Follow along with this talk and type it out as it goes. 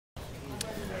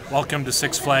Welcome to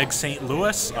Six Flags St.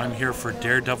 Louis. I'm here for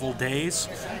Daredevil Daze.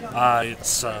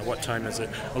 It's, what time is it?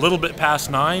 A little bit past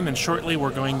 9, and shortly we're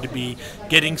going to be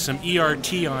getting some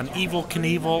ERT on Evel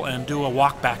Knievel and do a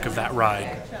walk back of that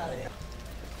ride.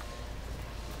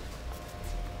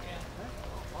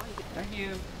 Thank you.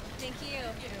 Thank you.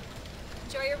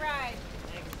 Enjoy your ride.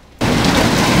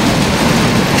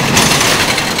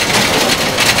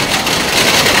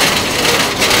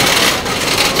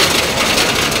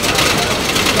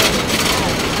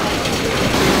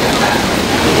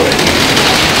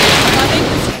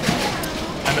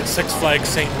 I'm at Six Flags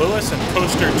St. Louis, and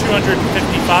coaster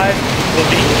 255 will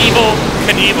be Evel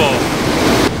Knievel.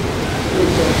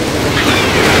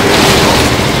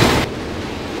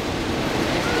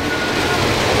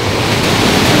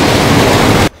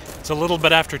 It's a little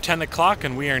bit after 10 o'clock,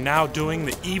 and we are now doing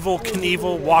the Evel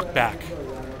Knievel walk back.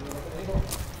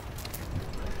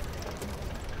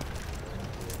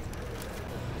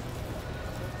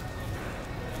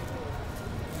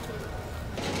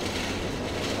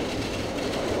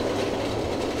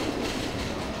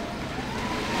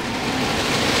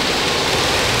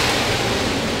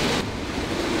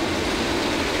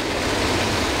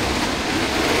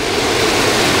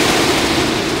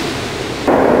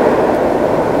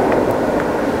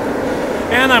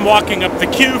 And I'm walking up the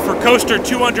queue for coaster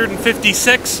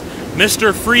 256,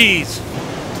 Mr. Freeze.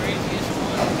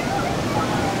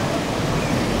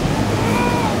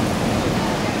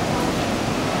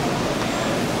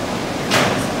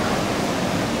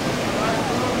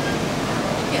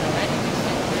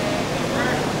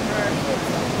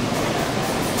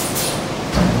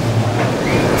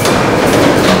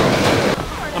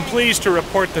 I'm pleased to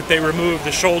report that they removed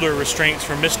the shoulder restraints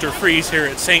from Mr. Freeze here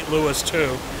at St. Louis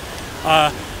too.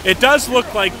 It does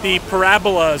look like the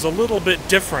parabola is a little bit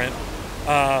different.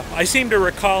 I seem to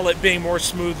recall it being more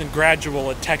smooth and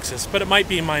gradual at Texas, but it might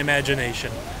be my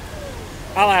imagination.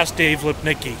 I'll ask Dave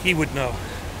Lipnicki, he would know.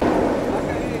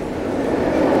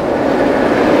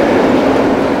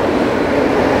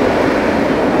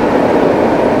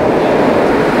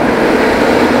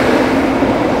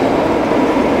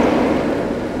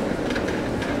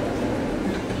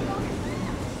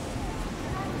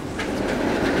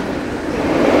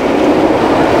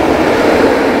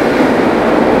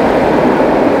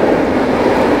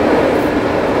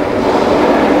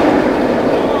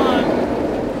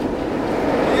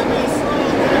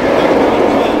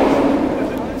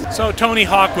 So Tony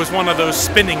Hawk was one of those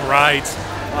spinning rides.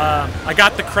 I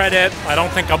got the credit. I don't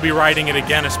think I'll be riding it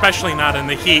again, especially not in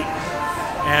the heat.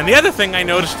 And the other thing I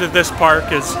noticed at this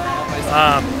park is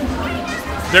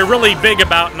they're really big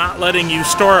about not letting you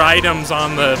store items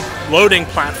on the loading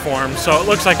platform. So it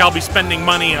looks like I'll be spending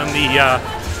money on the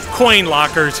coin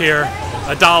lockers here,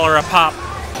 $1 a pop.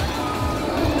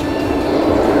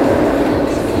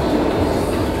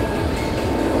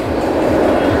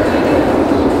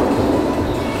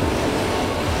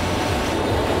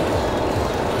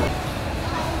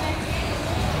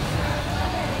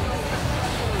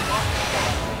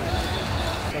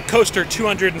 Coaster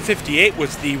 258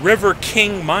 was the River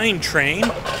King mine train,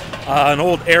 an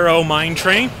old Arrow mine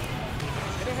train.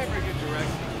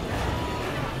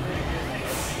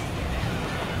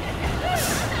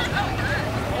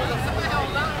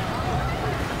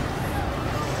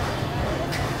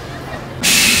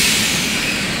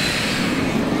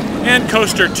 And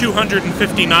coaster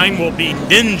 259 will be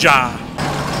Ninja.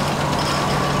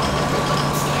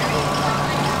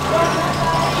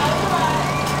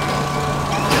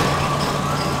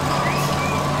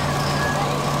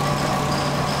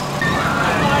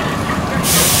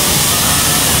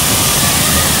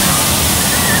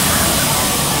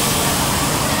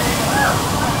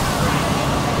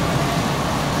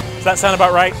 Does that sound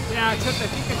about right? Yeah, except I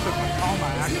think it's a Tacoma,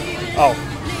 actually. Oh.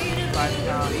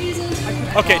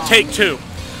 But, okay, take two.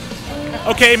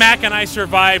 Okay, Mac and I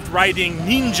survived riding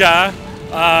Ninja.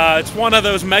 It's one of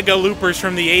those mega loopers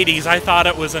from the 80s. I thought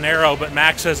it was an Arrow, but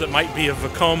Mac says it might be a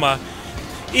Vekoma.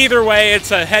 Either way,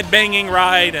 it's a head-banging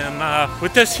ride, and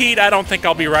with this heat, I don't think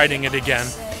I'll be riding it again.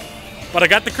 But I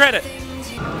got the credit.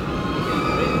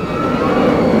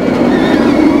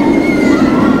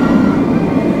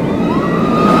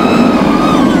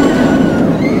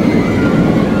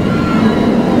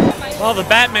 Well, the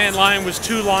Batman line was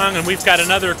too long, and we've got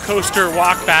another coaster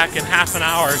walk back in half an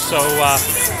hour, so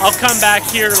I'll come back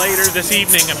here later this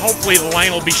evening, and hopefully the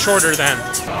line will be shorter then.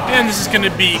 And this is going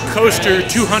to be coaster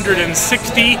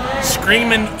 260,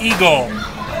 Screamin' Eagle.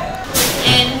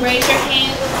 And raise your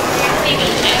hand before your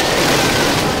signature.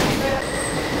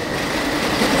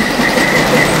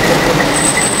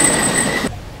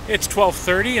 It's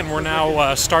 12:30 and we're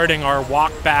now starting our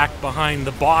walk back behind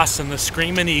the boss and the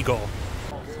Screaming Eagle.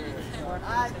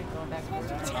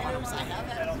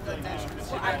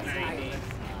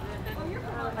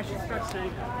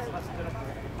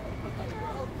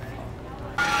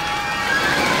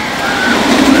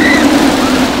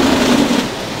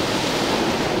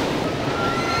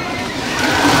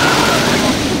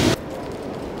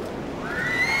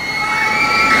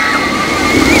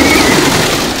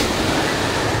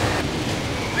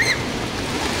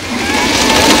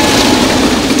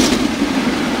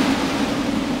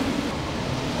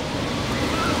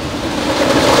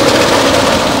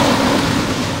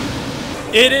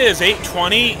 It is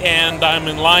 8:20 and I'm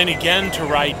in line again to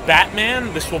ride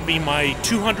Batman. This will be my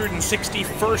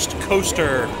 261st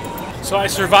coaster. So I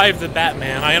survived the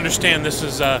Batman. I understand this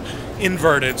is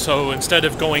inverted, so instead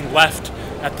of going left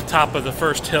at the top of the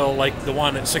first hill like the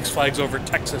one at Six Flags Over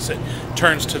Texas, it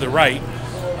turns to the right.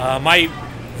 My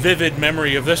vivid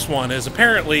memory of this one is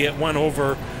apparently it went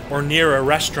over or near a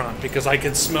restaurant because I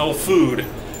could smell food.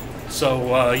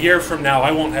 So a year from now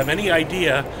I won't have any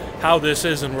idea how this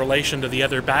is in relation to the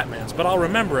other Batmans, but I'll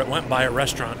remember it went by a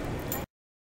restaurant.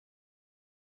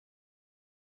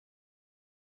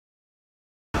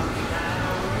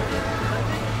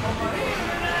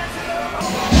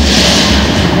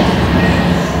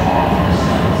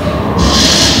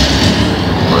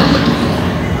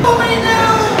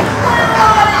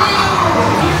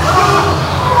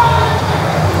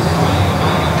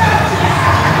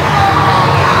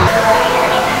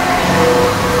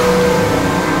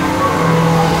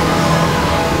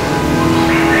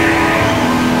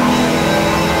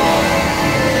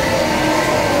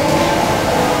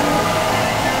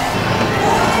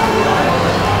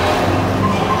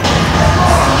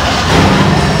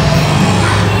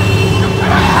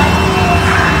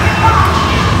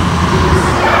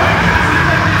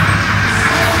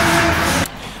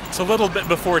 A little bit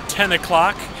before 10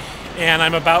 o'clock and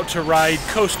I'm about to ride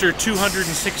coaster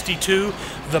 262,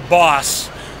 the Boss,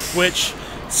 which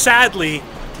sadly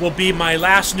will be my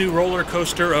last new roller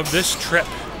coaster of this trip,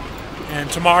 and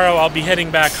tomorrow I'll be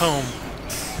heading back home.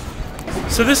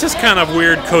 So this is kind of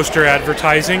weird coaster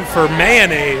advertising for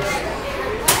mayonnaise.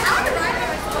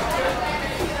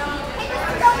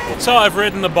 So I've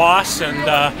ridden the Boss and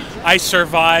I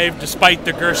survived despite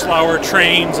the Gerstlauer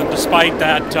trains and despite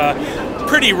that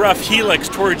pretty rough helix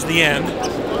towards the end.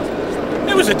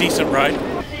 It was a decent ride.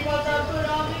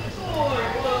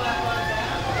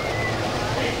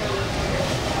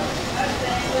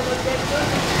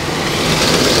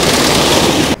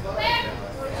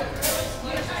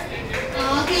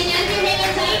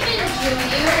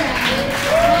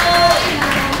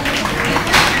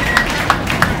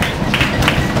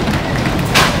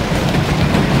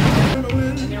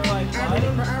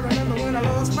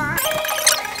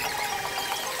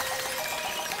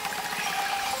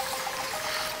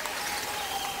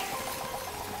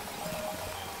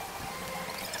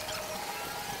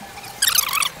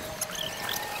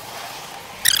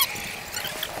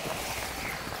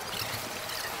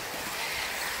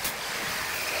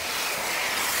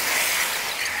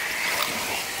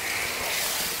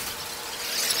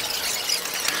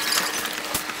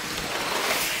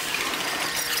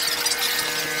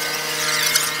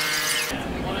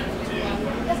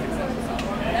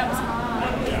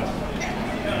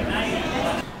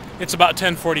 It's about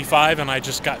 10:45 and I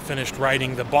just got finished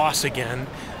riding the Boss again.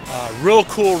 Real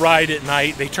cool ride at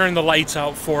night. They turned the lights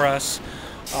out for us.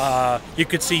 You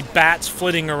could see bats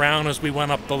flitting around as we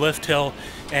went up the lift hill,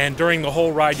 and during the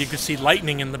whole ride you could see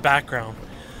lightning in the background.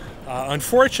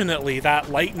 Unfortunately, that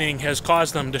lightning has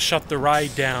caused them to shut the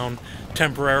ride down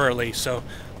temporarily, so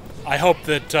I hope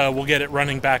that we'll get it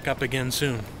running back up again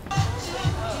soon.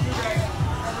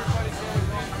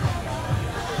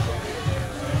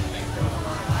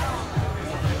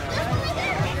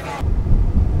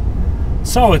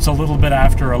 So it's a little bit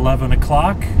after 11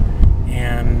 o'clock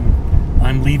and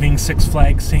I'm leaving Six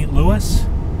Flags St. Louis.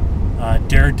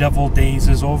 Daredevil Daze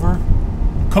is over.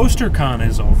 CoasterCon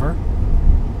is over.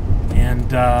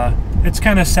 And it's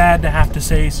kind of sad to have to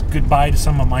say goodbye to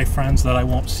some of my friends that I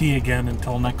won't see again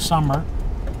until next summer.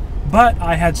 But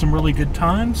I had some really good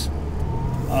times.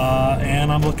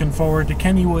 And I'm looking forward to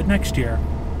Kennywood next year.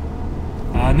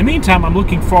 In the meantime, I'm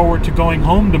looking forward to going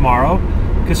home tomorrow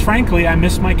because frankly, I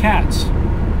miss my cats.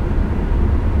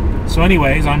 So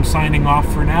anyways, I'm signing off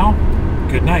for now.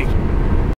 Good night.